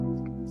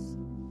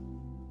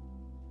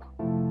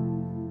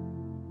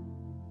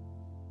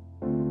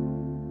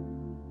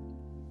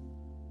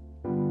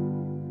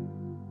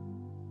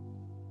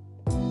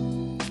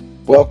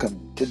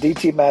Welcome to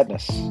DT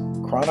Madness,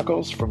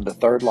 Chronicles from the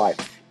Third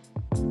Life,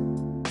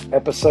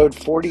 Episode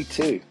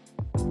 42,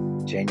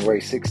 January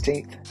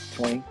 16th,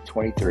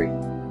 2023.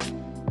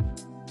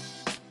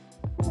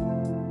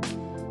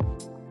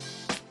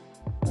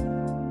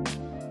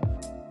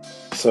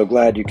 So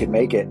glad you could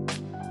make it.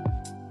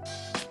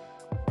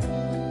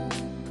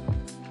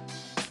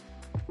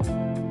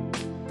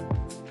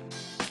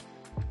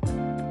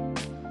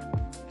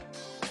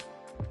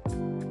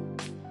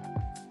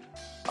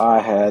 I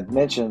had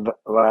mentioned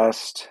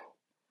last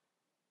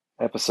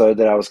episode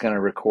that I was going to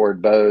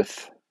record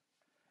both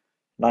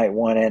night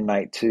one and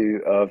night two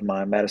of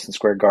my Madison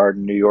Square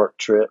Garden, New York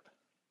trip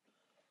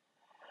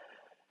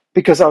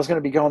because I was going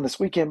to be going this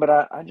weekend, but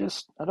I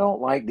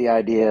don't like the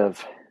idea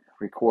of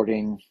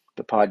recording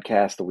the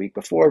podcast the week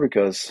before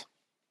because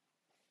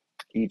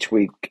each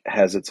week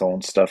has its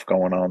own stuff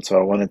going on. So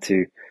I wanted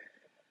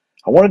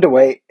to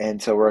wait,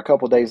 and so we're a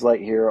couple days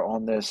late here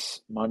on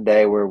this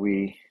Monday where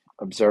we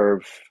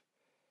observe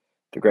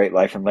the great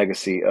life and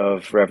legacy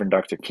of Reverend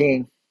Dr.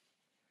 King.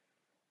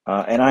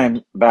 And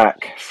I'm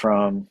back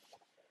from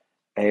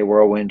a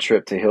whirlwind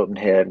trip to Hilton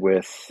Head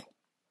with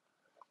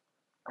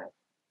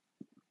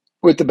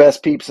the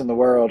best peeps in the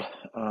world.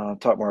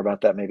 Talk more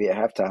about that maybe at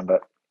halftime. But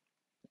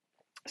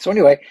so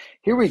anyway,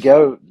 here we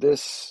go.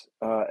 This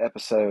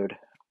episode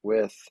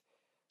with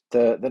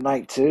the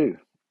night two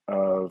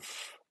of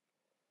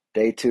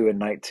day two and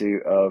night two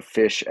of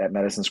Phish at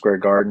Madison Square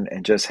Garden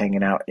and just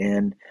hanging out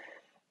in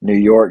New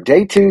York.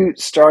 Day two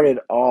started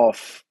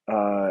off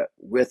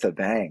with a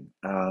bang.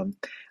 I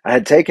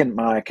had taken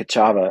my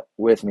cachava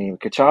with me.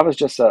 Cachava is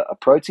just a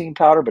protein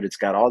powder, but it's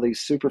got all these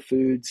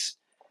superfoods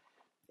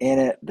in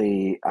it.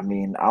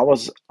 I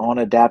was on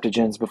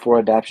adaptogens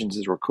before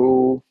adaptogens were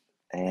cool,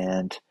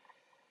 and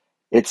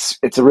it's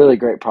a really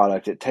great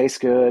product. It tastes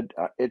good.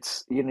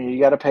 It's you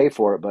got to pay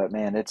for it, but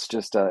man, it's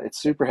just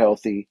it's super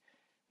healthy.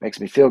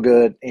 Makes me feel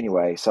good.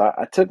 Anyway, so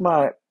I took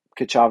my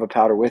cachava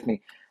powder with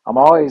me. I'm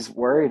always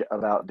worried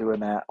about doing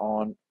that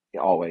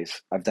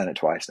always. I've done it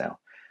twice now.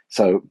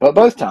 So, but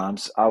both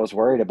times I was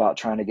worried about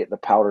trying to get the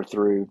powder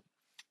through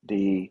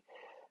the,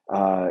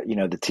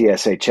 the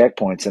TSA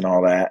checkpoints and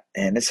all that.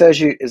 And it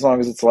says as long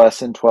as it's less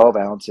than 12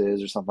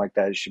 ounces or something like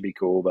that, it should be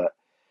cool. But,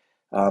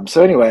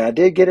 so anyway, I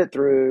did get it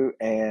through,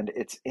 and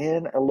it's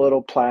in a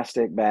little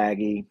plastic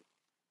baggie,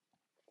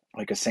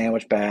 like a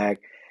sandwich bag.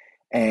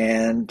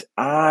 And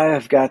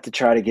I've got to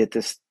try to get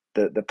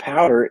the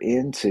powder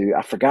into.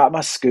 I forgot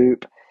my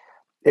scoop.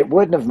 It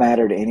wouldn't have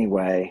mattered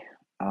anyway.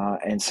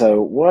 And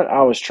so what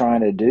I was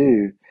trying to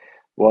do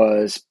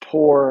was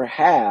pour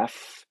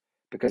half,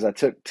 because I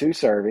took two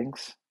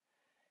servings,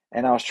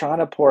 and I was trying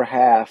to pour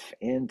half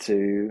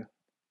into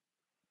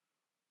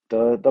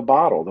the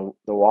bottle,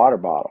 the water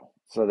bottle,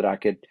 so that I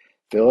could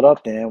fill it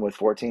up then with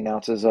 14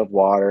 ounces of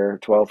water,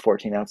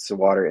 14 ounces of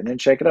water, and then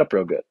shake it up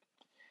real good.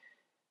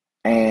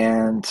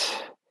 And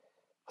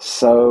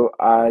so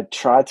I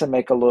tried to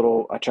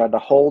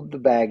hold the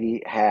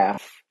baggie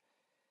half,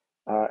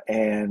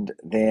 and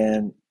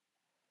then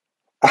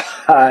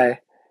I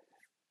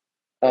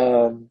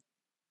um,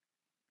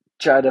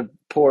 tried to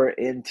pour it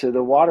into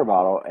the water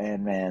bottle,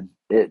 and man,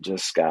 it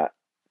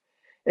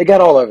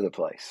got all over the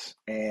place.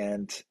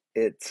 And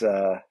it's,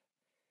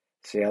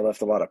 see, I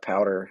left a lot of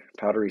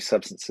powdery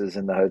substances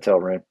in the hotel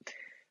room.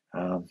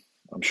 Um,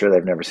 I'm sure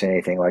they've never seen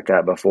anything like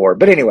that before.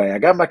 But anyway, I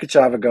got my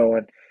cachava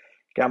going,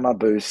 got my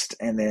boost,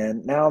 and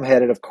then now I'm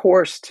headed, of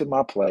course, to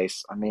my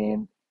place. I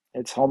mean,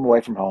 it's home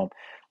away from home,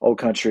 Old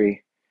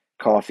Country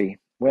Coffee.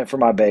 Went for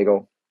my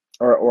bagel,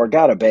 or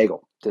got a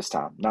bagel this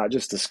time, not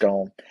just a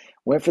scone.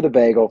 Went for the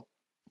bagel,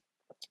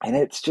 and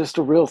it's just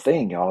a real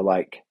thing, y'all.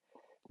 Like,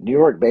 New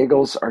York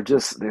bagels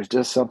there's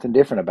just something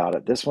different about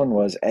it. This one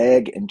was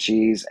egg and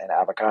cheese and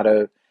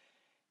avocado,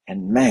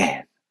 and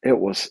man, it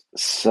was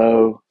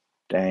so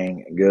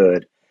dang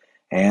good.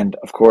 And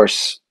of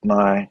course,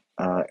 my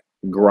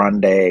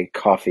grande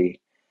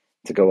coffee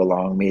to go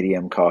along,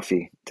 medium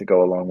coffee to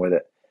go along with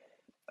it.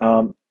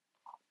 Um,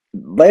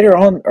 Later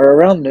on, or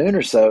around noon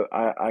or so,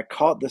 I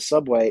caught the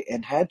subway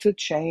and had to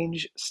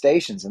change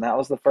stations. And that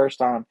was the first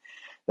time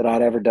that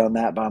I'd ever done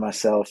that by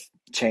myself,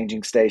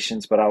 changing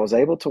stations. But I was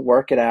able to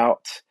work it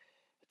out,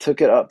 took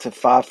it up to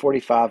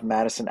 545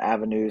 Madison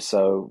Avenue.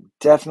 So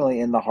definitely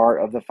in the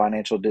heart of the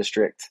financial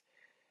district,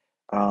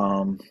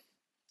 um,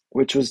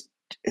 which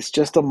it's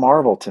just a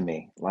marvel to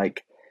me.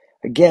 Like,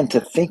 again,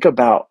 to think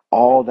about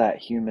all that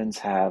humans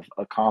have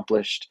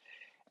accomplished,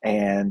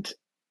 and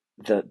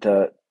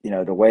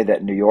the way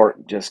that New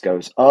York just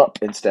goes up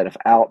instead of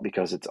out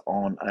because it's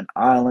on an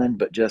island,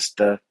 but just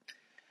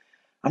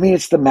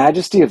it's the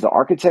majesty of the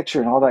architecture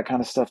and all that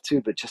kind of stuff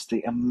too, but just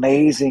the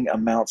amazing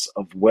amounts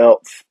of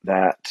wealth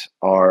that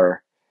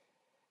are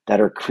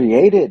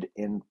created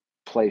in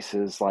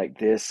places like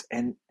this.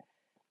 And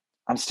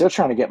I'm still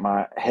trying to get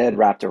my head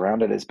wrapped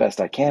around it as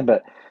best I can,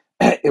 but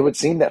it would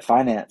seem that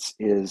finance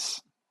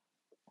is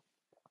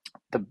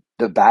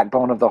the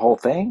backbone of the whole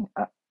thing,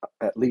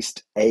 at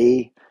least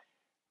a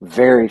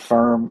very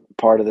firm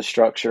part of the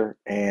structure.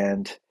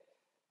 And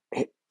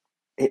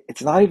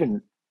it's not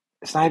even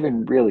it's not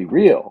even really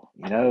real,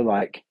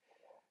 like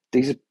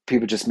these are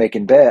people just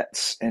making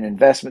bets and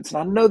investments. And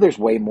I know there's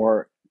way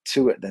more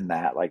to it than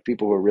that. Like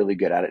people who are really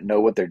good at it know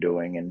what they're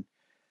doing. And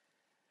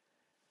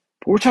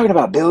but we're talking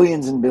about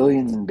billions and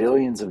billions and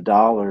billions of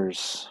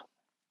dollars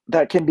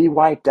that can be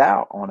wiped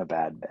out on a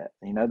bad bet.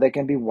 They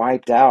can be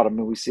wiped out. I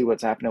mean, we see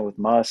what's happening with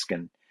Musk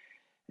and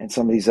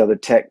some of these other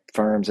tech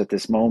firms at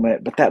this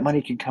moment, but that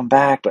money can come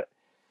back. But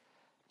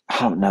I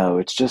don't know.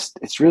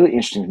 It's really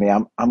interesting to me.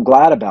 I'm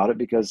glad about it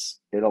because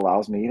it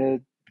allows me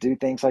to do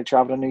things like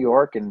travel to New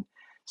York and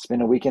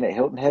spend a weekend at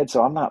Hilton Head.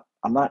 So I'm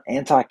not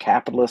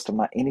anti-capitalist. I'm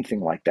not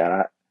anything like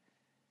that.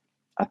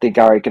 I think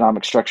our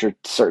economic structure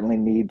certainly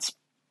needs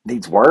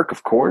work,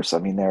 of course. I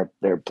mean, there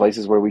are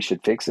places where we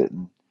should fix it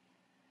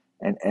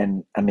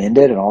and amend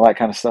it and all that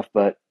kind of stuff.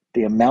 But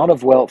the amount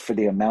of wealth for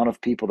the amount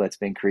of people that's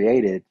been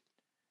created,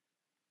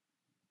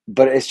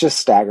 but it's just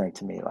staggering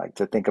to me, like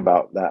to think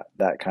about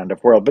that kind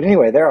of world. But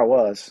anyway, there I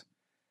was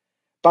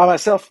by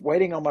myself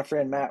waiting on my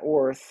friend Matt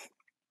Orth.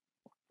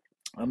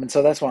 And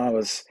so that's why I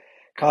was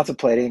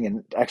contemplating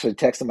and actually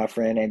texting my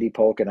friend Andy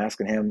Polk and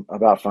asking him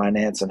about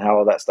finance and how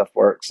all that stuff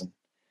works. And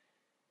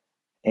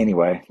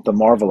anyway, the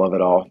marvel of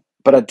it all.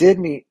 But I did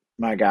meet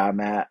my guy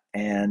Matt,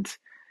 and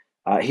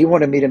he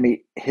wanted me to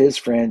meet his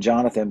friend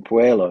Jonathan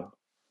Puello.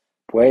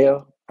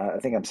 Puello, I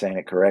think I'm saying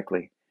it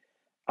correctly.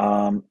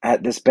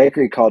 At this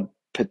bakery called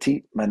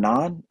Petit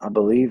Manon, I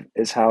believe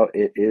is how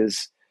it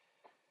is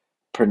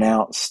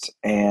pronounced,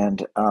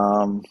 and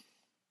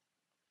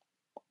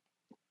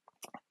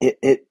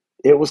it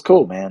was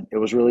cool, man. It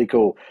was really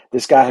cool.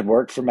 This guy had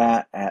worked for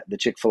Matt at the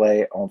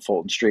Chick-fil-A on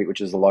Fulton Street,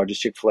 which is the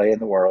largest Chick-fil-A in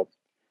the world.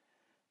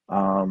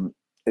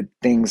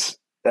 Things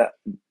that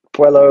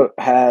Puello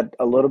had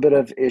a little bit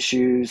of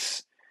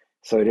issues,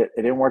 so it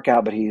didn't work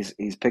out. But he's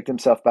picked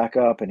himself back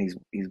up, and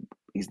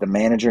he's the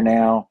manager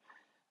now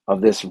of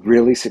this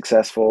really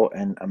successful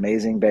and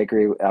amazing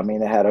bakery. I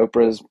mean, they had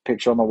Oprah's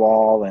picture on the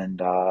wall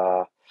and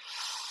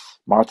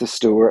Martha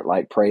Stewart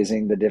like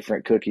praising the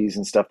different cookies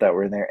and stuff that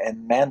were in there.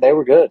 And man, they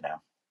were good.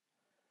 Now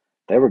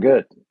they were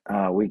good.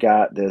 We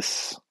got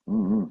this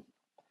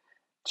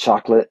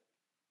chocolate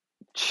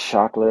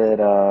chocolate.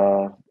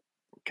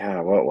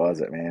 God, what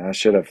was it, man? I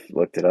should have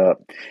looked it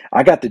up.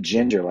 I got the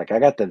ginger, like I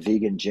got the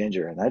vegan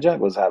ginger, and that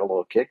junk was had a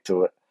little kick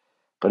to it,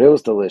 but it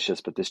was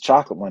delicious. But this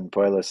chocolate one,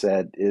 Pueblo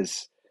said,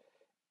 is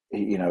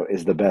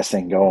the best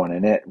thing going,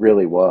 and it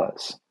really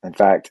was. In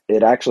fact,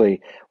 it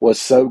actually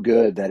was so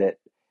good that it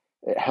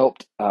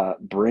helped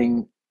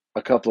bring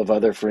a couple of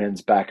other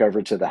friends back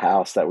over to the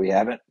house that we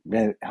haven't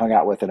been hung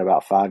out with in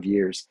about 5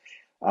 years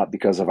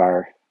because of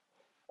our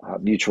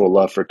mutual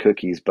love for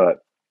cookies. But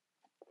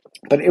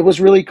it was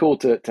really cool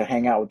to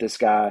hang out with this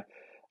guy,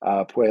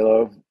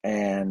 Puelo,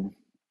 and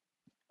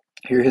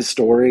hear his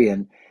story,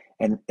 and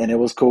it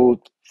was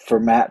cool for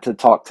Matt to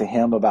talk to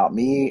him about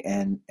me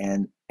and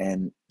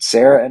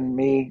Sarah and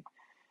me.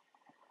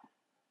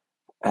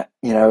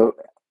 You know,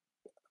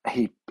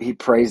 he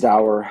praised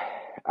our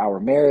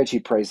marriage. He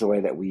praised the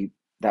way that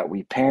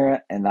we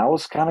parent, and that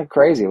was kind of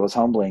crazy. It was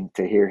humbling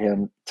to hear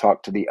him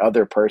talk to the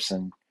other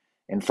person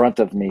in front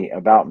of me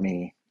about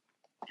me.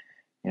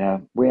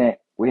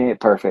 We ain't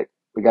perfect.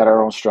 We got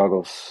our own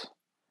struggles,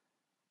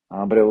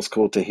 but it was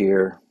cool to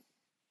hear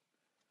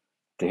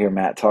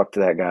Matt talk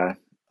to that guy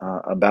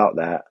about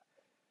that.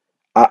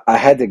 I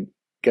had to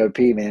go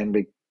pee, man.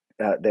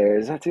 There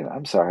is that too.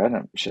 I'm sorry,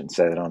 shouldn't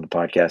say that on the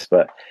podcast,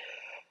 but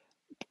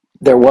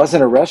there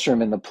wasn't a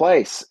restroom in the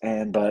place,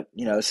 and but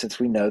since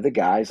we know the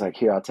guys, like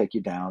here, I'll take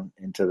you down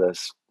into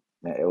this.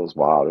 It was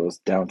wild. It was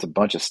down to a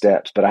bunch of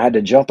steps, but I had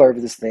to jump over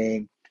this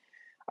thing.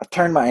 I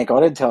turned my ankle.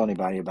 I didn't tell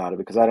anybody about it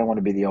because I didn't want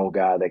to be the old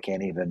guy that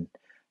can't even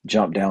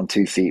jump down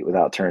 2 feet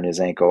without turning his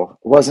ankle.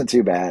 It wasn't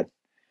too bad.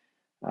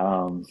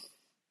 Um,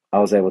 I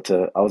was able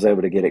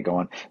to get it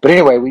going. But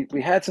anyway,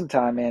 we had some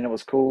time, man. It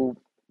was cool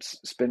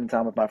spending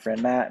time with my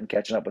friend Matt and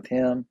catching up with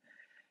him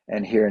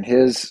and hearing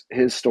his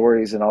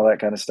stories and all that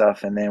kind of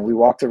stuff. And then we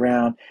walked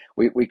around.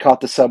 We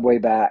caught the subway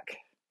back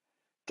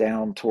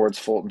down towards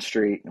Fulton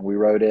Street, and we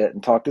rode it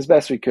and talked as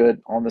best we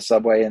could on the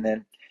subway, and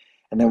then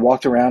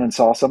walked around and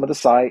saw some of the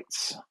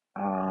sights.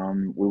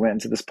 We went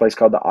into this place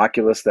called the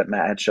Oculus that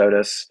Matt had showed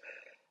us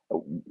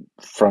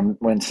from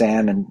when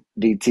Sam and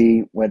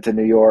DT went to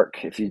New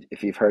York. If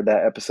you've heard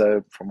that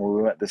episode from where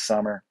we went this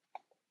summer,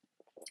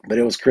 but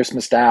it was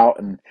Christmased out,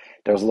 and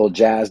there was a little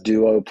jazz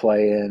duo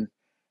playing,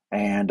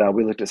 and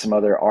we looked at some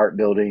other art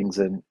buildings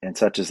and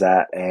such as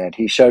that. And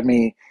he showed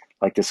me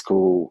like this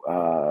cool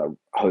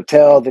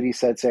hotel that he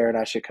said Sarah and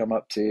I should come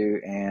up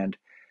to, and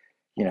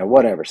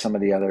whatever some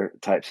of the other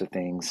types of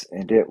things.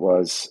 And it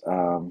was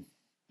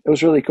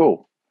really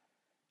cool.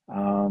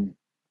 Um,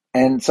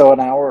 and so an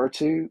hour or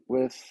two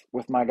with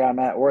my guy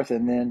Matt Orth,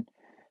 and then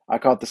I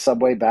caught the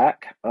subway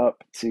back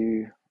up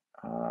to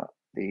uh,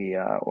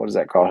 the what is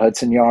that called,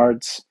 Hudson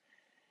Yards,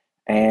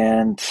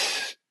 and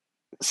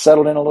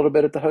settled in a little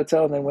bit at the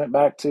hotel, and then went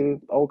back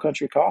to Old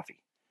Country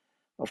Coffee,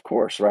 of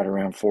course, right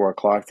around 4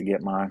 o'clock to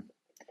get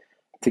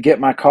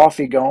my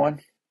coffee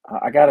going.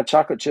 I got a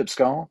chocolate chip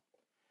scone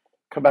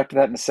come back to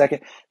that in a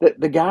second.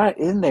 The guy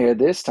in there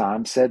this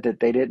time said that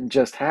they didn't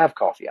just have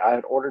coffee. I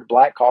had ordered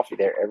black coffee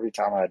there every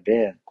time I'd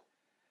been.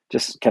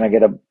 Just can I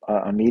get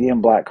a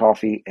medium black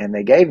coffee? And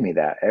they gave me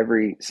that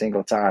every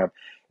single time.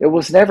 It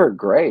was never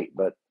great,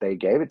 but they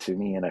gave it to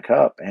me in a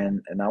cup,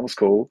 and that was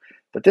cool.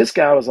 But this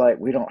guy was like,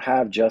 "We don't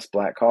have just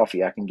black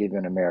coffee. I can give you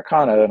an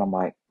Americano." And I'm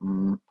like,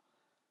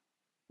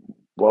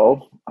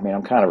 well, I mean,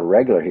 I'm kind of a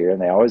regular here,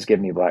 and they always give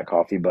me black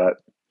coffee, but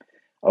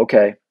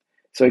okay.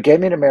 So he gave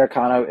me an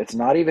Americano. It's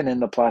not even in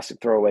the plastic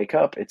throwaway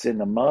cup, it's in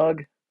the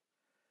mug.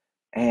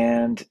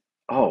 And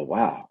oh,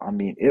 wow. I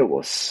mean, it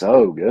was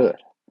so good.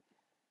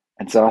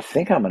 And so I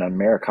think I'm an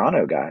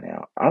Americano guy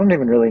now. I don't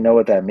even really know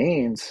what that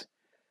means,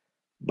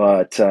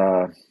 but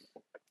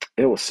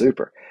it was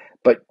super.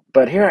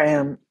 But here I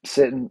am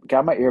sitting,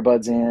 got my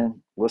earbuds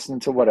in,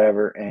 listening to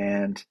whatever,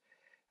 and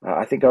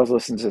I think I was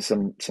listening to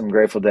some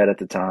Grateful Dead at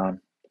the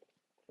time,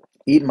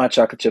 eating my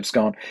chocolate chip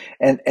scone,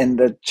 and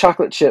the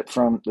chocolate chip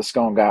from the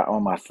scone got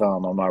on my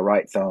thumb, on my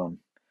right thumb,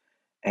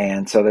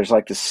 and so there's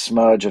like this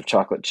smudge of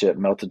chocolate chip,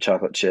 melted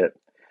chocolate chip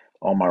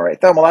on my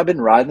right thumb. Well, I've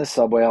been riding the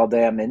subway all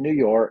day. I'm in New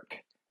York.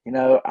 I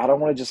don't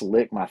want to just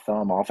lick my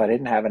thumb off. I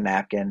didn't have a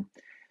napkin.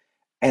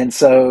 And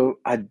so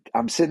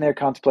I'm sitting there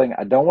contemplating,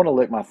 I don't want to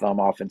lick my thumb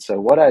off. And so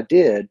what I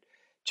did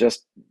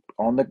just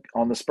on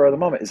the spur of the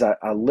moment is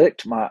I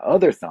licked my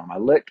other thumb. I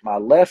licked my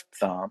left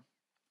thumb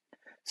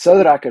so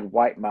that I could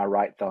wipe my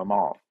right thumb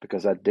off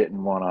because I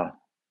didn't want to.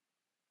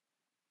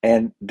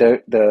 And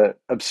the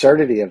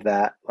absurdity of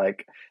that,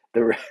 like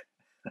the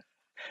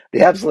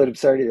the absolute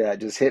absurdity of that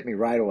just hit me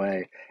right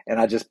away. And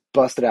I just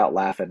busted out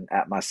laughing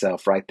at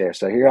myself right there.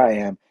 So here I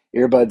am,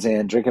 earbuds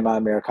in, drinking my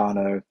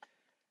Americano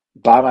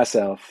by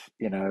myself,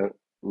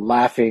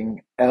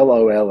 laughing,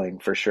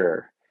 LOLing for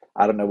sure.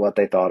 I don't know what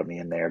they thought of me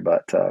in there,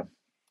 but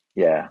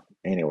yeah,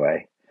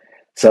 anyway.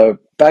 So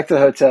back to the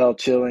hotel,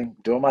 chilling,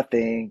 doing my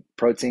thing,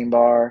 protein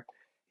bar,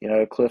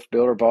 Cliff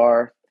Builder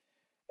bar.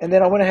 And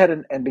then I went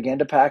ahead and began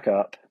to pack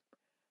up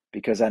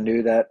because I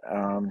knew that,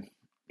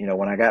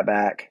 when I got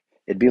back,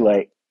 it'd be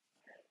late.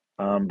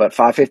 But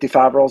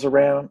 5:55 rolls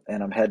around,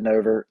 and I'm heading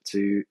over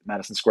to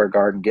Madison Square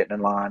Garden, getting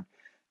in line,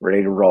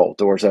 ready to roll.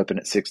 Doors open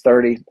at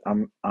 6:30.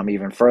 I'm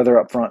even further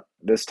up front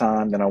this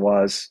time than I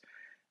was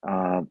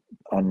uh,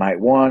 on night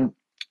one.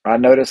 I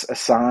noticed a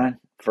sign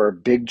for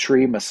Big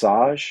Tree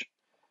Massage,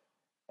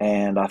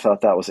 and I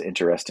thought that was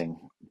interesting.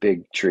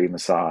 Big Tree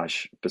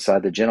Massage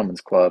beside the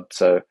Gentlemen's Club.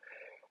 So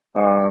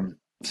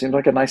seems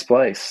like a nice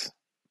place,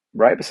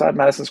 right beside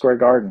Madison Square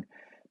Garden.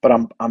 But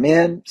I'm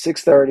in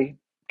 6:30.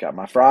 Got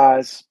my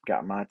fries.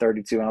 Got my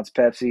 32-ounce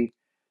Pepsi.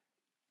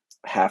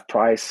 Half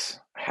price,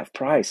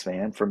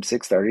 man. From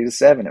 6:30 to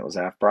 7, it was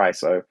half price.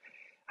 So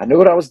I knew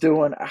what I was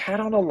doing. I had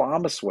on a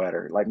llama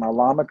sweater, like my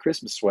llama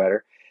Christmas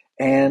sweater,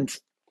 and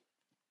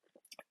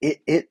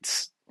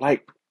it's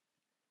like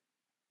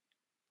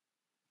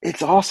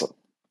it's awesome.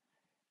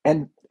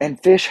 And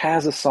Phish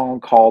has a song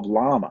called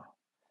Llama,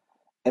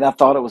 and I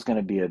thought it was going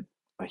to be a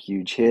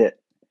huge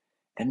hit,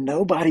 and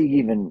nobody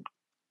even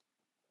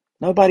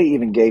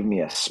gave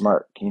me a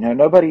smirk.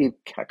 Nobody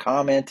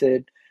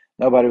commented.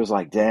 Nobody was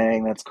like,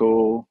 "Dang, that's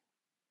cool."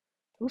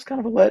 It was kind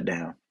of a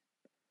letdown,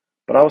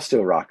 but I was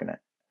still rocking it.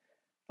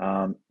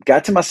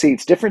 Got to my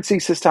seats, different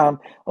seats this time,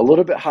 a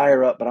little bit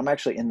higher up, but I'm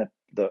actually in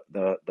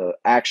the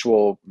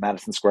actual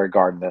Madison Square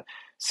Garden. The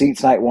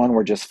seats night one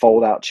were just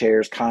fold out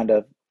chairs, kind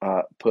of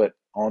put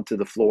onto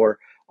the floor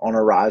on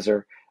a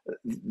riser.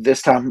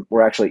 This time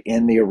we're actually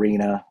in the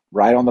arena,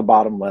 right on the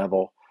bottom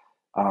level.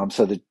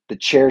 So the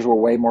chairs were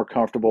way more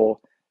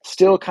comfortable,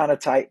 still kind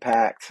of tight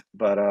packed,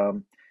 but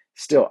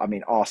still, I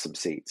mean, awesome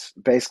seats.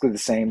 Basically the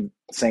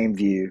same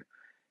view,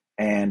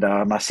 and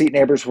my seat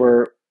neighbors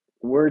were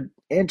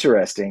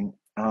interesting.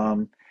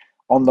 On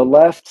the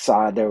left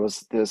side, there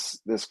was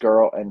this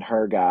girl and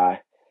her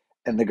guy,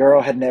 and the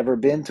girl had never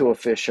been to a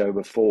Phish show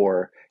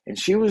before, and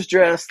she was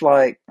dressed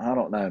like, I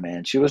don't know,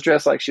 man. She was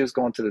dressed like she was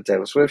going to the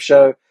Taylor Swift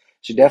show.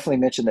 She definitely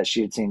mentioned that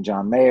she had seen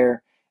John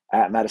Mayer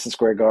at Madison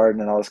Square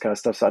Garden and all this kind of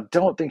stuff. So I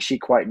don't think she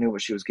quite knew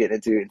what she was getting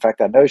into. In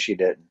fact, I know she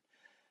didn't,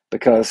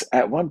 because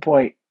at one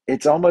point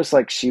it's almost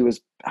like she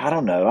was, I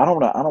don't know, I don't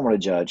want to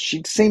judge.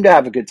 She seemed to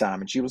have a good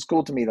time, and she was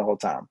cool to me the whole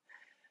time,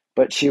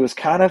 but she was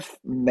kind of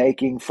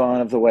making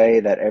fun of the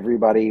way that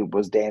everybody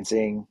was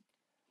dancing.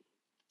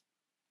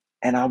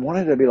 And I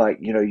wanted to be like,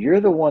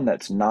 you're the one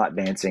that's not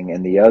dancing,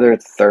 and the other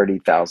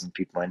 30,000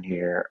 people in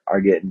here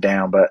are getting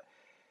down. But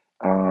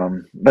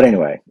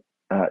anyway,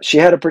 she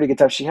had a pretty good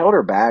time. She held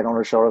her bag on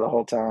her shoulder the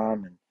whole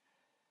time, and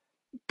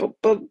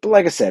but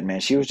like I said, man,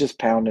 she was just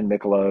pounding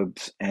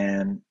Michelob's,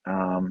 and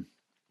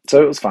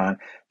so it was fine.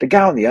 The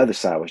guy on the other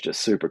side was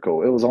just super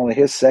cool. It was only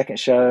his second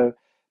show,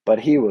 but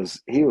he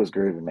was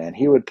grooving, man.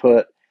 He would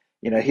put,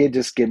 he'd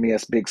just give me a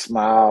big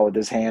smile with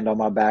his hand on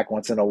my back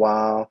once in a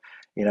while,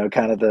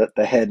 kind of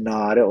the head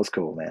nod. It was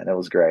cool, man. It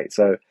was great.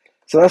 So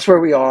that's where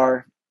we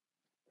are,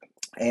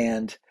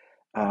 and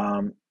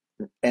um,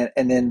 and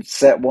then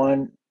set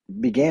one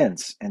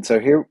begins, and so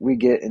here we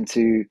get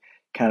into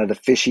kind of the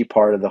fishy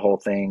part of the whole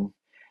thing.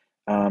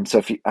 So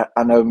if you,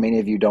 I know many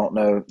of you don't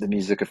know the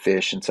music of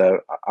Phish, and so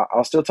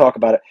I'll still talk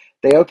about it.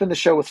 They opened the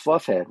show with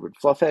Fluffhead.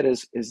 Fluffhead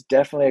is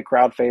definitely a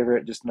crowd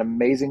favorite. Just an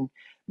amazing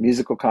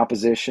musical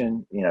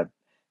composition.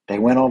 They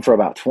went on for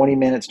about 20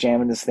 minutes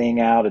jamming this thing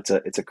out.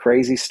 It's a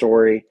crazy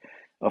story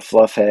of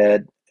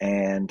Fluffhead,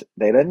 and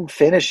they didn't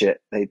finish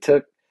it. They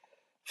took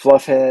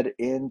Fluffhead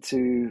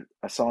into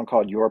a song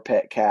called "Your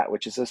Pet Cat,"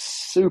 which is a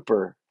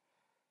super,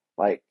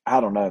 like, I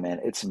don't know, man.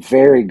 It's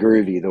very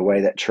groovy the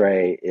way that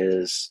Trey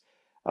is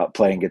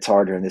playing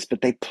guitar during this,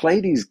 but they play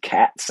these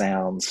cat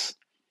sounds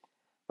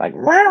like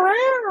wow,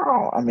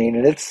 wow. I mean,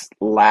 and it's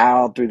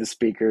loud through the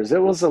speakers.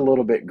 It was a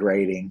little bit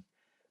grating.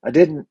 I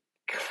didn't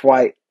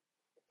quite.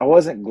 I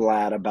wasn't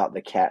glad about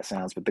the cat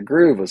sounds, but the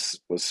groove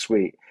was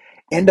sweet.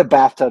 Into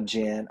Bathtub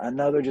Gin,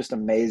 another just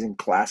amazing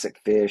classic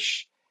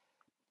Phish,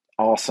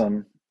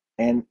 awesome.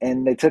 And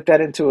they took that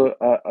into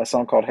a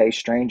song called "Hey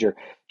Stranger."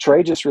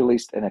 Trey just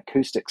released an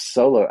acoustic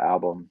solo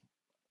album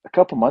a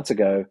couple months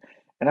ago,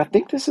 and I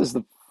think this is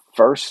the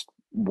first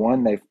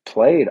one they've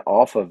played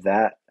off of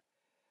that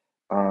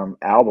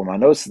album. I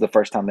know this is the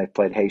first time they've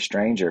played "Hey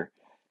Stranger,"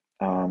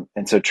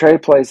 and so Trey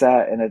plays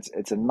that, and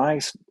it's a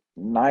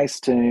nice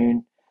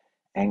tune,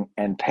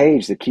 and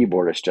Paige, the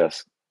keyboardist,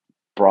 just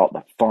brought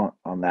the funk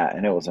on that,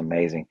 and it was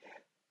amazing.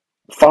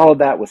 Followed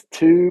that with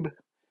 "Tube,"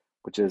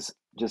 which is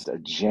just a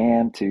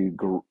jam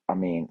to. I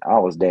mean, I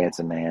was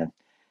dancing, man.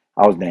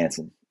 I was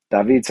dancing.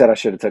 David said I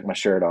should have took my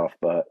shirt off,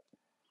 but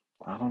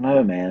I don't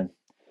know, man.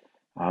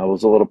 I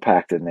was a little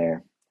packed in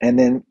there. And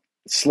then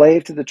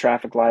Slave to the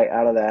Traffic Light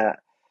out of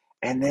that,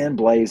 and then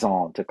Blaze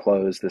On to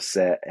close the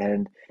set.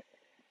 And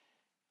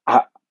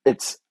I,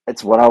 it's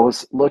what I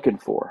was looking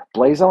for.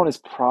 Blaze On is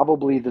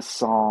probably the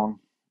song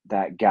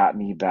that got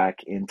me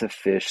back into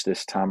Phish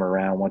this time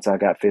around once I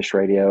got Phish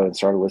Radio and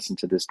started listening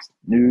to this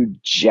new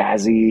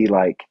jazzy,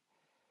 like,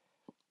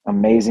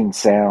 amazing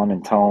sound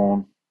and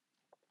tone.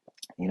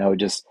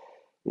 Just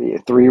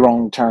three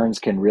wrong turns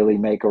can really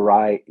make a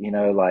right,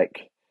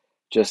 like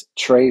just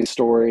Trey's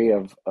story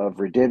of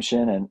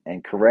redemption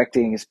and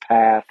correcting his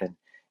path, and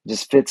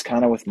just fits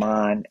kind of with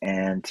mine.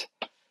 And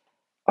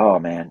oh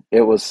man,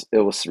 it was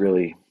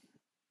really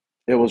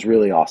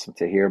awesome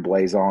to hear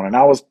Blaze On. And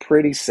I was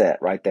pretty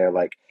set right there.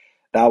 Like,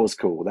 that was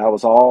cool. That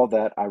was all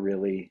that I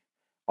really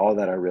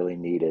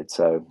needed.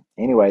 So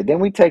anyway, um then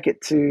we take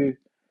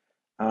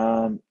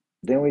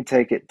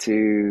it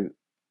to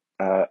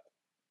uh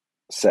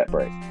set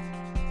break.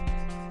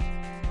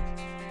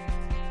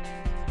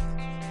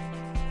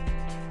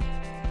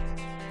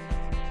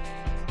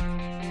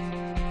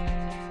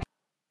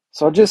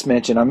 So I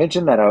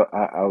mentioned that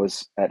I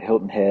was at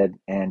Hilton Head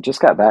and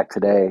just got back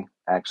today,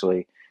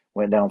 actually.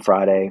 Went down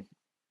Friday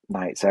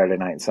night, Saturday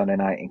night, and Sunday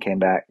night, and came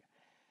back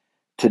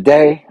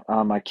today.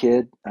 My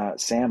kid,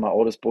 Sam, my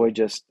oldest boy,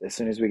 just as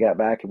soon as we got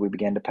back and we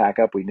began to pack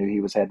up, we knew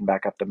he was heading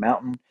back up the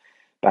mountain,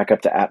 back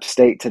up to App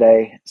State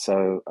today.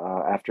 So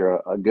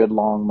after a good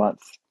long month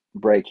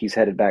break, he's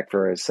headed back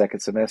for his second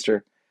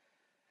semester.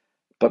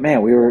 But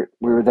man, we were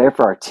there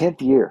for our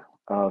 10th year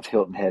of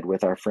Hilton Head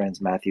with our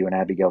friends Matthew and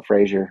Abigail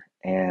Frazier,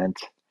 and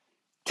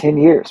 10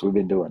 years we've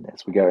been doing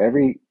this. We go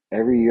every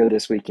year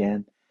this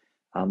weekend.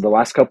 The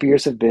last couple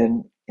years have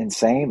been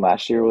insane.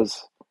 Last year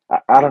was,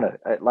 I don't know.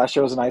 Last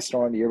year was an ice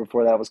storm. The year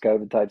before that was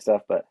COVID type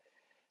stuff. But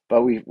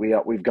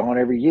we've gone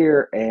every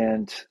year,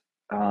 and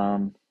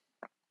um,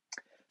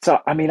 so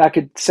I mean, I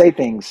could say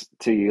things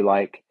to you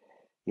like,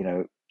 you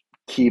know,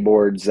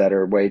 keyboards that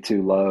are way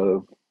too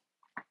low.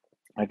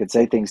 I could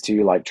say things to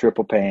you like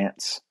triple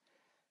pants.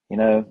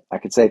 I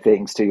could say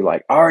things to you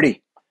like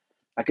Artie.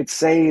 I could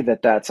say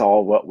that that's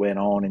all what went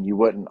on, and you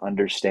wouldn't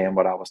understand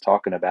what I was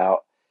talking about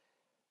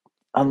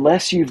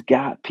unless you've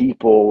got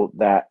people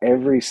that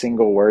every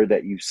single word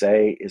that you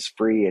say is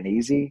free and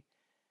easy,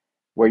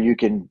 where you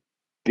can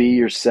be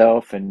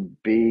yourself and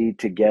be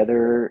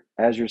together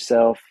as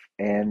yourself,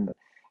 and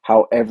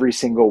how every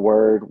single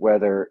word,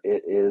 whether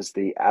it is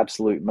the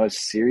absolute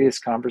most serious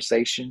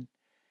conversation,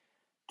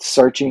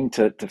 searching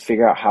to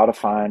figure out how to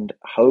find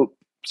hope,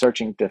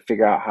 searching to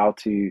figure out how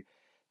to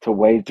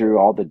wade through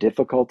all the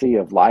difficulty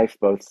of life,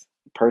 both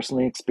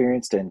personally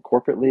experienced and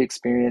corporately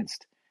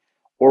experienced,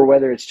 or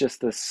whether it's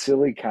just the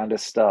silly kind of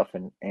stuff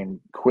and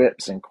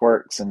quips and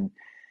quirks and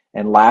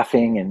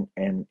laughing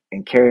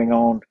and carrying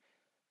on.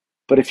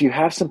 But if you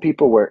have some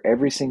people where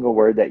every single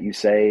word that you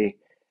say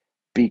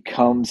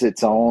becomes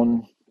its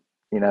own,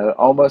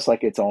 almost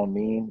like its own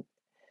meme,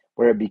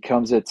 where it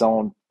becomes its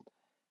own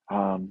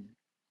um,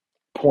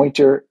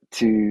 pointer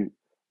to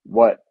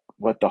what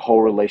what the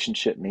whole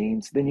relationship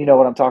means, then you know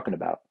what I'm talking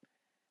about.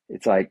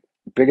 It's like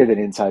bigger than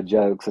inside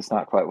jokes. It's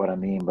not quite what I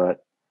mean, but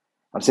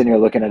I'm sitting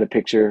here looking at a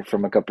picture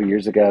from a couple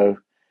years ago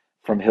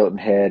from Hilton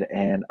Head,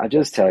 and I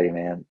just tell you,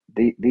 man,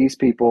 these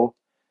people,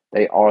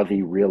 they are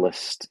the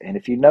realest. And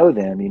if you know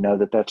them, you know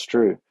that that's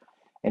true.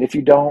 And if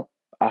you don't,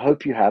 I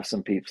hope you have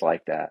some peeps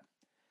like that.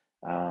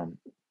 Um,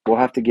 we'll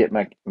have to get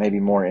maybe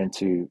more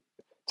into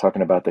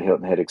talking about the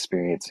Hilton Head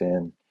experience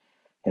in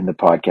the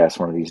podcast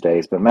one of these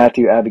days. But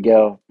Matthew,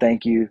 Abigail,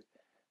 thank you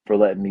for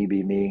letting me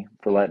be me,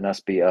 for letting us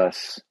be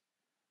us.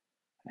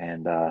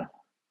 And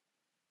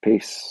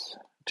peace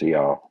to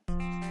y'all.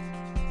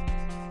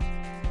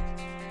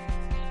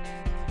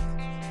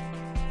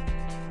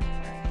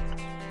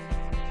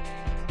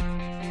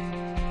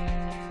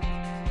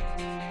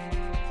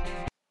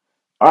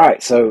 All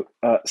right, so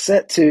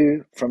set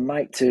two from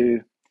night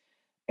two,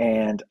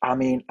 and I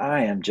mean,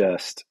 I am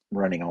just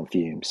running on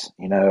fumes.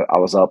 I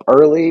was up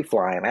early,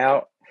 flying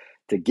out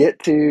to get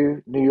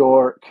to New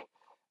York,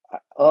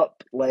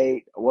 up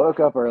late, woke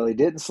up early,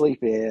 didn't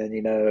sleep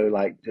in,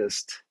 like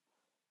just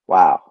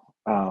wow.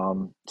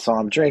 So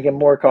I'm drinking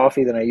more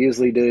coffee than I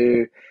usually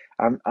do.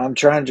 I'm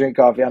trying to drink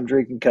coffee. I'm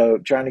drinking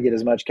Coke, trying to get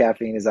as much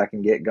caffeine as I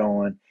can get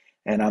going.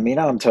 And I mean,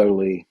 I'm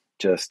totally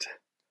just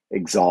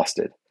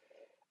exhausted.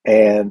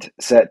 And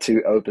set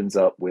two opens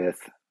up with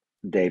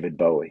David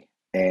Bowie.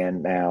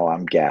 And now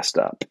I'm gassed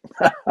up.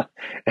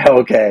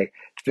 Okay.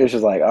 Fish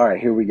is like, all right,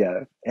 here we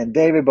go. And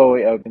David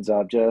Bowie opens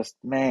up just,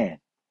 man,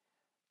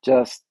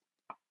 just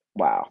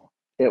wow.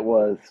 It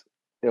was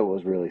it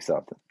was really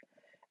something.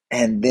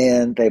 And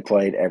then they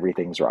played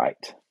Everything's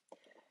Right.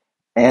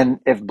 And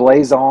if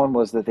Blaze On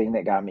was the thing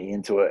that got me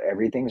into it,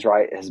 Everything's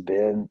Right has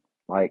been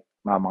like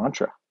my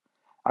mantra.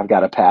 I've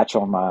got a patch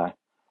on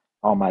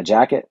my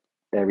jacket.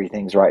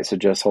 Everything's right, so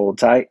just hold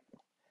tight.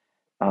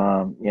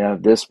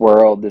 This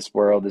world,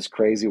 this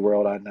crazy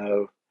world I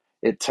know,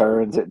 it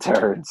turns.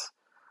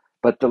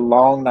 But the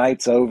long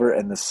night's over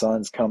and the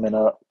sun's coming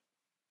up.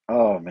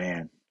 Oh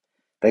man,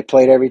 they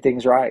played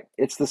Everything's Right.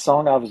 It's the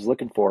song I was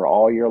looking for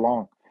all year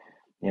long.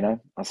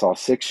 I saw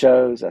 6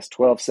 shows. That's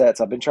 12 sets.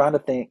 I've been trying to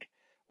think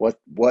what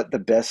the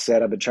best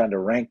set. I've been trying to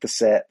rank the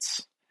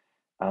sets,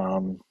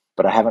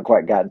 but I haven't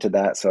quite gotten to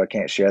that, so I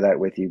can't share that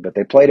with you. But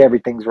they played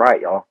Everything's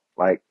Right, y'all.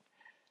 Like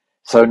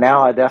so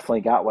now, I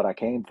definitely got what I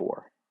came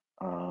for.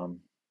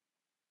 Um,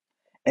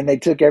 and they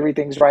took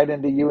Everything's Right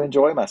into You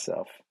Enjoy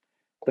Myself,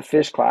 the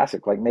Phish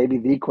classic, like maybe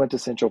the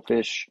quintessential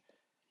Phish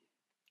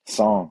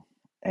song.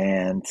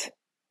 And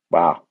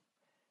wow.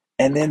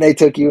 And then they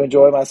took You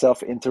Enjoy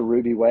Myself into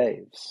Ruby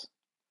Waves.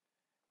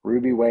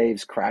 Ruby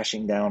waves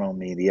crashing down on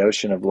me, the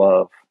ocean of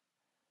love.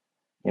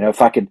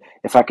 If I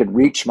could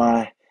reach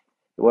my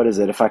what is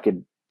it? If I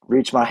could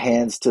reach my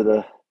hands to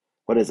the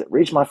what is it?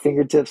 Reach my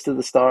fingertips to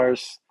the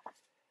stars,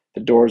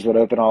 the doors would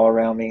open all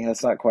around me.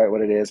 That's not quite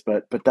what it is,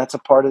 but that's a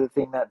part of the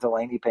thing that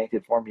Delaney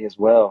painted for me as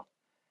well.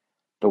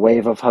 The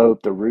wave of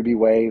hope, the ruby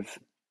wave.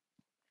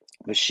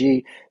 But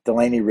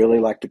Delaney really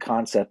liked the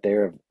concept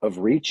there of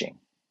reaching.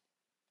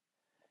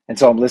 And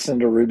so I'm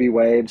listening to Ruby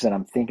Waves and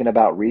I'm thinking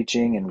about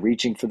reaching and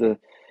reaching for the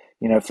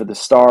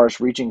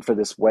stars, reaching for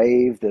this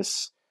wave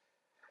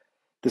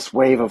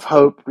of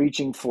hope,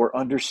 reaching for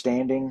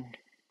understanding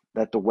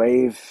that the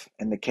wave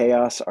and the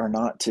chaos are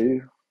not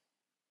two.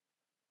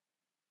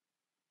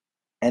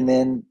 And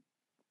then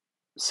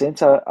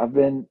since I've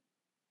been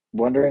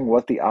wondering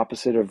what the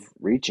opposite of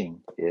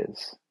reaching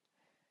is,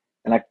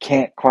 and I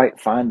can't quite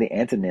find the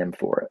antonym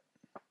for it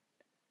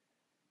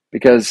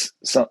because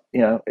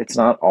it's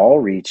not all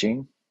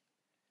reaching.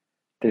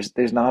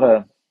 There's not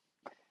a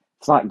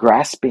it's not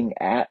grasping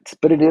at,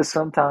 but it is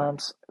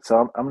sometimes. So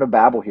I'm going to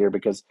babble here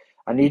because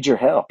I need your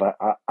help.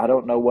 I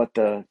don't know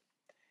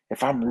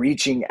if I'm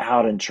reaching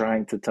out and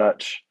trying to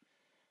touch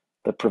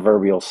the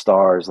proverbial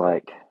stars,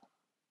 like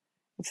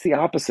it's the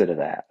opposite of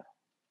that.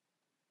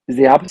 Is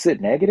the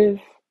opposite negative?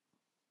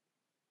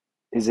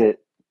 Is it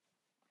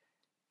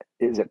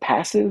is it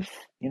passive?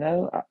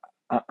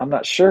 I'm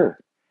not sure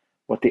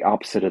what the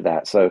opposite of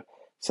that. So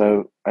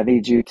I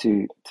need you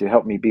to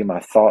help me be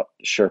my thought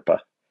Sherpa,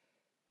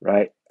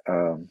 right?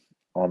 On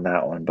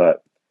that one.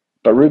 But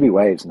Ruby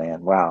Waves,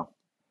 man, wow.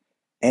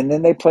 And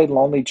then they played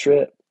Lonely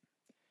Trip,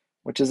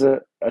 which is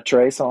a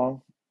Trey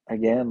song.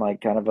 Again,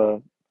 like kind of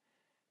a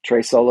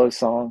Trey solo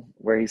song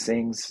where he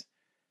sings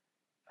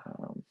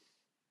um,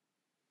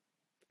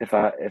 if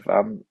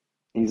I'm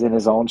he's in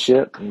his own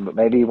ship, but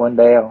maybe one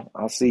day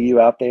I'll see you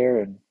out there,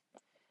 and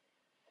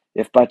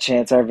if by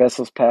chance our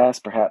vessels pass,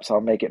 perhaps I'll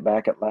make it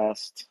back at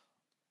last.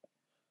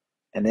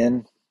 And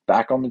then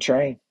back on the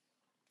train,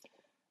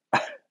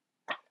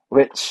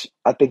 which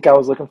I think I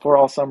was looking for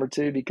all summer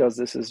too, because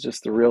this is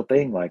just the real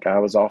thing. Like I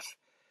was off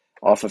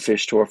a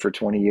Fish tour for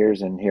 20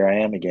 years, and here I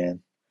am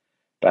again,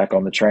 back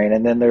on the train.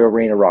 And then the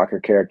arena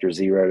rocker character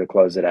Zero to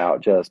close it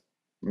out. Just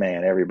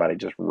man, everybody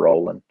just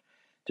rolling,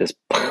 just.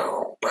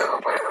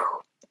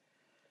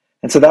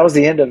 And so that was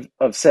the end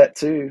of set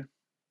two.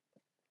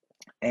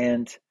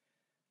 And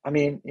I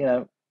mean,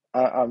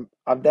 I'm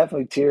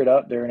definitely teared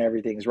up during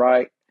Everything's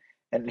Right,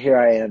 and here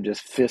I am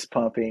just fist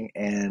pumping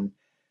and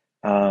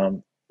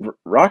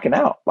rocking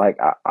out. Like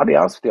I'll be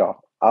honest with y'all,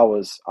 I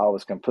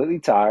was completely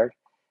tired.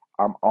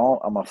 I'm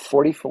a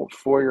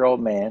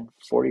 44-year-old man,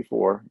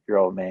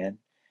 44-year-old man,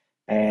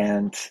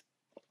 and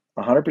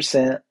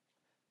 100%.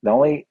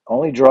 The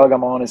only drug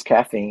I'm on is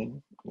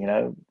caffeine.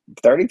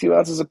 32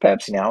 ounces of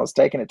Pepsi. Now I was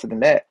taking it to the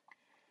net,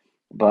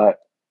 but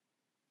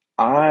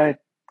I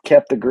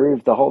kept the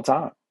groove the whole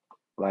time.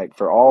 Like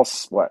for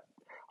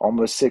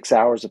almost 6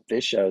 hours of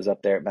Phish shows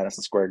up there at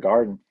Madison Square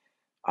Garden.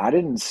 I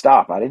didn't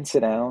stop. I didn't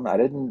sit down. I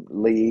didn't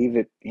leave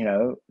it,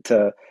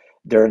 to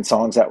during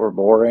songs that were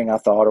boring, I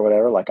thought, or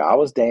whatever. Like I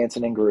was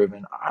dancing and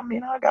grooving. I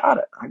mean, I got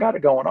it. I got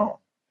it going on.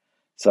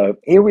 So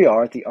here we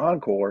are at the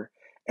encore,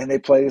 and they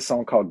play this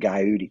song called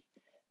Coyote,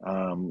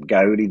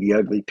 Coyote the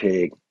Ugly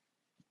Pig.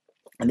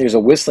 And there's a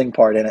whistling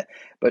part in it,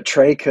 but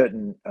Trey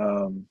couldn't.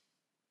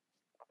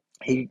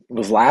 He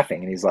was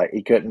laughing, and he's like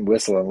he couldn't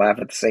whistle and laugh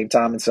at the same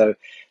time, and so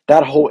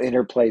that whole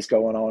interplay's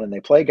going on. And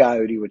they play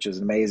Coyote, which is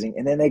amazing,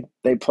 and then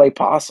they play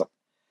Possum,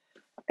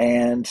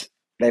 and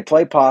they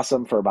play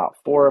Possum for about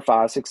 4 or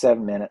 5, 6,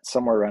 7 minutes,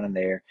 somewhere around in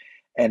there.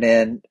 And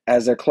then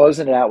as they're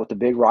closing it out with the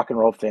big rock and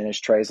roll finish,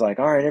 Trey's like,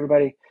 "All right,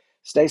 everybody,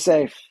 stay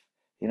safe.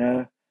 You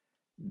know,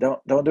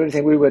 don't do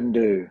anything we wouldn't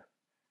do."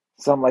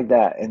 Something like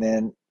that. And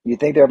then you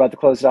think they're about to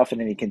close it off,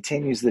 and then he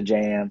continues the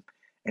jam.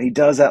 And he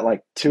does that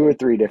like 2 or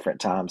 3 different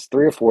times,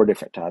 3 or 4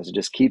 different times, and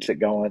just keeps it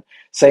going,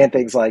 saying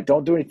things like,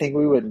 "Don't do anything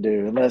we wouldn't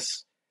do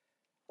unless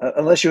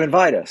you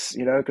invite us,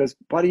 because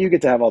why do you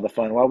get to have all the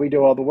fun while we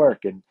do all the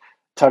work?" And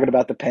talking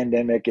about the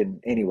pandemic.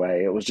 And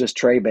anyway, it was just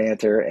Trey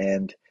banter,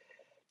 and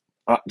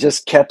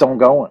just kept on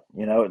going,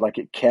 like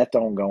it kept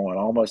on going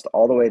almost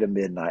all the way to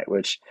midnight,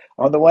 which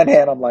on the one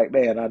hand, I'm like,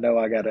 man, I know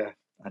I gotta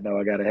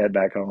head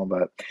back home,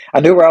 but I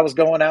knew where I was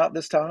going out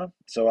this time.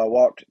 So I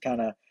walked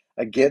kind of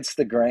against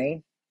the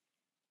grain.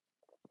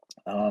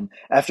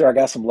 After I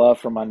got some love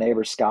from my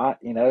neighbor Scott,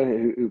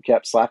 who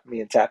kept slapping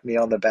me and tapping me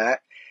on the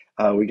back,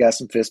 we got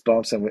some fist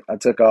bumps, and I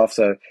took off.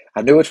 So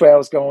I knew which way I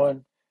was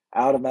going.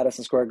 Out of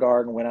Madison Square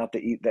Garden, went out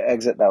to eat the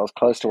exit that was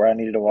close to where I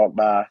needed to walk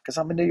by because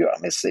I'm a New York,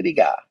 I'm a city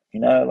guy.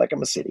 Like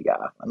I'm a city guy.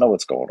 I know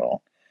what's going on.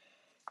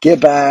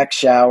 Get back,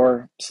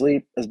 shower,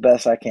 sleep as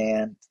best I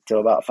can till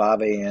about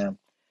 5 a.m.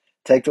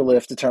 Take the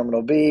lift to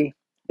Terminal B.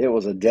 It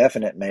was a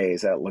definite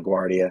maze at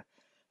LaGuardia,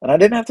 and I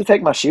didn't have to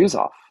take my shoes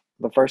off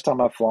the first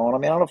time I've flown. I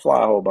mean, I don't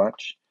fly a whole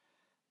bunch,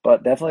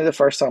 but definitely the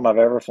first time I've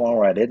ever flown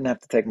where I didn't have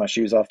to take my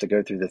shoes off to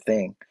go through the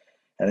thing.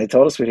 And they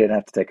told us we didn't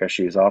have to take our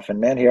shoes off. And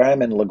man, here I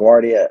am in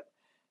LaGuardia at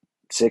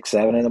 6,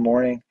 7 in the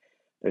morning.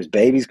 There's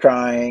babies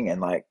crying,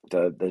 and like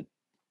the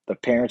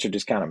parents are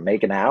just kind of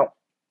making out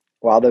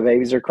while the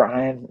babies are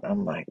crying.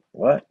 I'm like,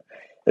 what?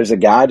 There's a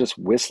guy just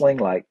whistling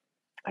like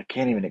I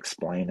can't even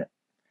explain it.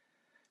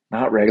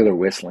 Not regular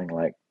whistling,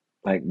 like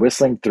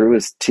whistling through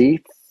his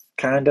teeth,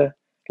 kinda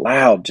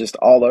loud, just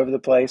all over the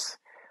place.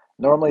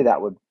 Normally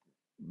that would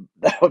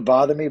that would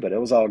bother me, but it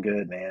was all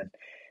good, man.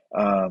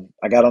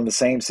 I got on the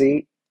same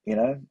seat,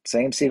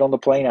 same seat on the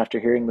plane after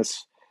hearing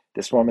this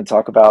woman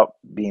talk about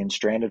being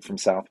stranded from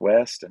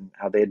Southwest and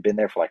how they had been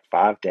there for like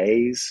 5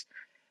 days,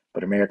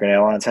 but American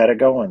Airlines had it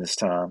going this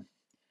time.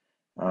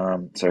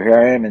 So here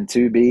I am in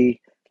 2B,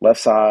 left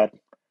side,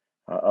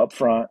 up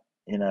front,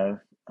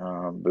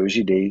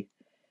 bougie D,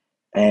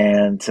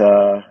 and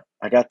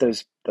I got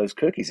those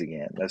cookies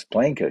again, those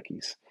plain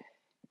cookies.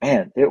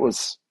 Man, it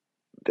was.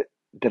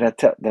 Did I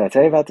tell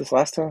you about this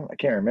last time? I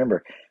can't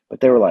remember, but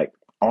they were like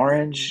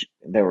orange.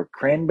 They were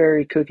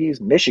cranberry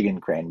cookies, Michigan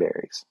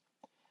cranberries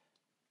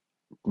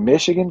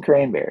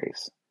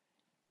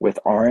with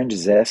orange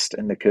zest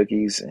in the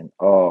cookies, and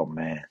oh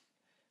man,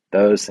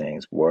 those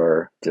things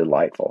were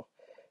delightful.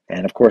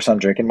 And of course, I'm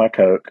drinking my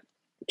Coke,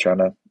 trying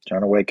to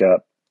wake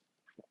up.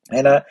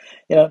 And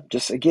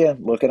just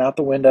again looking out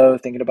the window,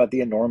 thinking about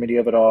the enormity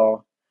of it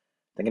all,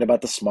 thinking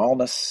about the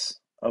smallness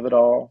of it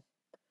all,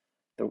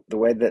 the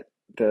way that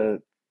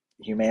the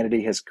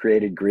humanity has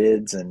created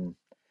grids and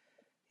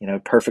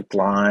perfect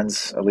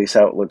lines, at least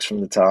how it looks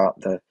from the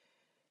top.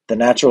 The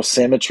natural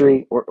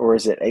symmetry, or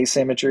is it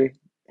asymmetry?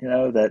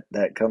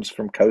 That comes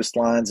from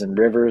coastlines and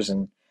rivers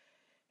and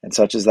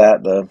such as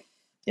that.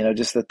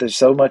 Just that there's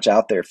so much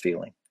out there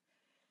feeling.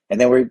 And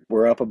then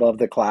we're up above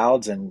the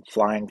clouds and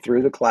flying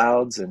through the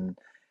clouds, and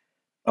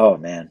oh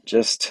man,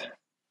 just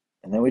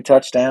and then we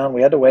touched down.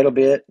 We had to wait a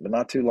bit, but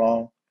not too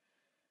long.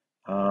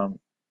 Um,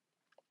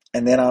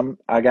 and then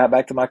I got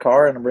back to my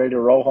car and I'm ready to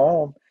roll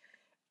home.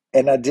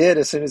 And I did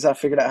as soon as I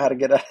figured out how to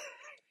get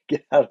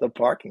out of the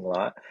parking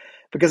lot,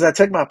 because I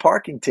took my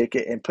parking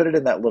ticket and put it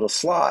in that little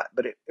slot,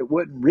 but it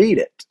wouldn't read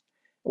it.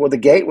 Well, the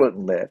gate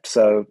wouldn't lift.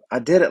 So I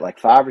did it like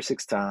 5 or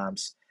 6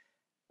 times,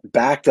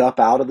 backed up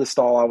out of the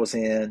stall I was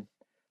in,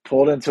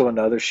 pulled into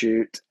another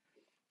chute.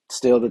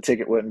 Still, the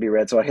ticket wouldn't be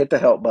read. So I hit the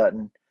help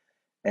button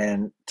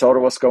and told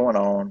her what's going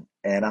on.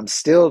 And I'm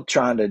still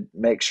trying to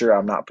make sure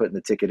I'm not putting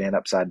the ticket in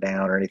upside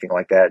down or anything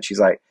like that. She's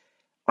like,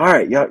 all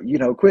right, yeah,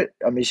 quit.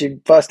 I mean, she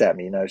fussed at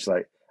me, she's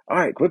like, all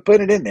right, quit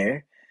putting it in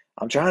there.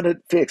 I'm trying to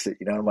fix it,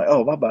 I'm like,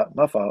 oh,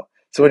 my fault.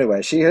 So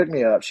anyway, she hooked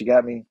me up. She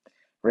got me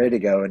ready to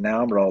go, and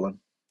now I'm rolling.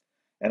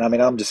 And I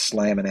mean, I'm just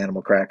slamming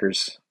animal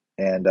crackers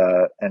and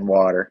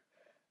water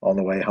on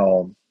the way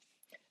home.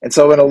 And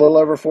so in a little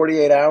over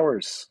 48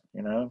 hours,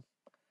 a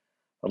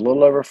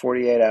little over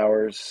 48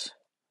 hours,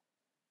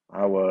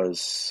 I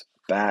was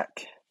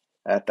back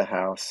at the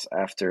house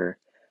after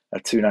a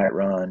 2 night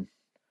run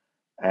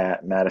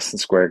at Madison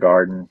Square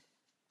Garden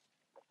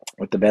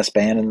with the best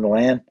band in the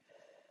land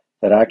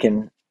that I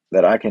can,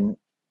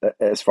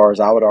 as far as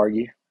I would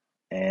argue,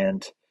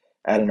 and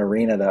at an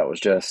arena that was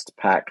just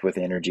packed with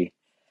energy.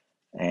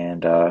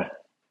 And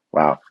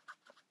wow,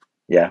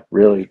 yeah,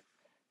 really,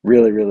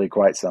 really, really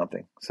quite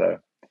something. So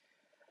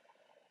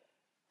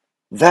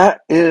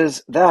that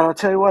is that. I'll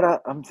tell you what,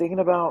 I'm thinking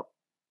about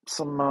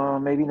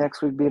some maybe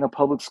next week being a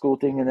public school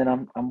thing, and then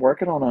I'm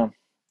working on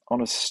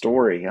a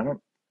story. I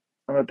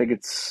don't think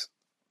it's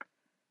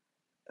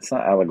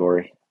not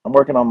allegory. I'm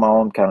working on my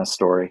own kind of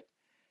story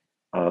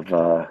of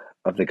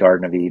the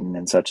Garden of Eden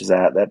and such as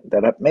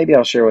that. Maybe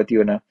I'll share with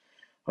you in a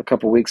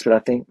couple weeks. But I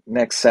think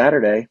next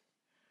Saturday,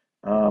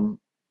 um,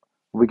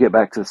 we get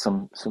back to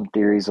some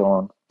theories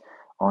on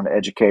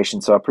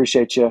education. So I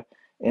appreciate you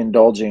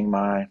indulging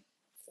my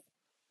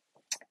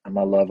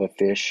love of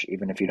fish,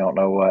 even if you don't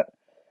know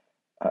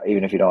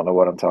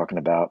what I'm talking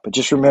about. But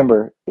just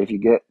remember, if you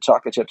get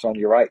chocolate chips on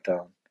your right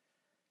thumb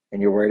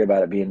and you're worried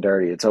about it being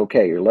dirty, it's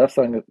okay. Your left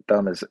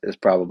thumb is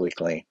probably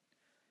clean.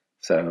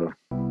 So,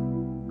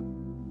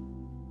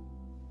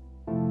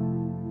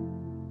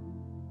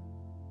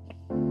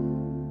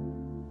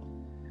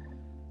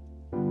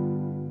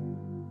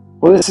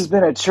 well, this has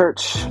been a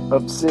Church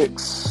of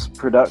Six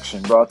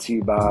production brought to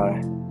you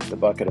by the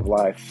Bucket of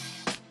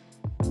Life,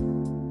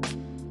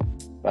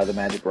 by the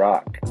Magic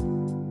Rock,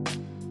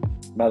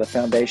 by the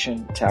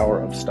Foundation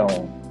Tower of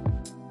Stone,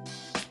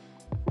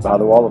 by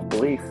the Wall of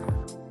Belief,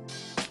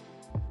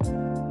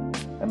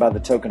 and by the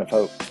Token of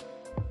Hope.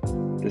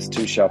 This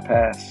too shall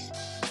pass.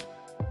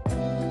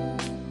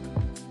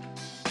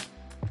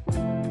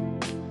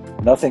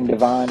 Nothing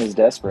divine is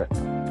desperate.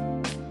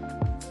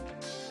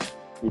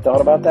 You thought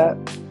about that?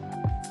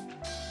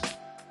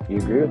 You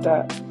agree with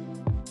that?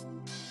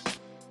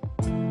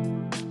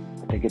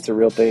 I think it's a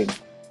real thing.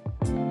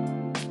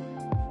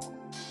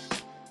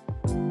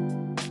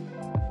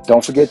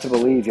 Don't forget to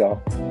believe,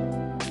 y'all.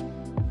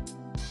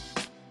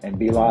 And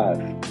be live.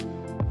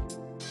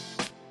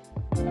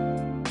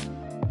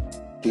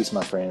 Peace,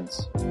 my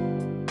friends.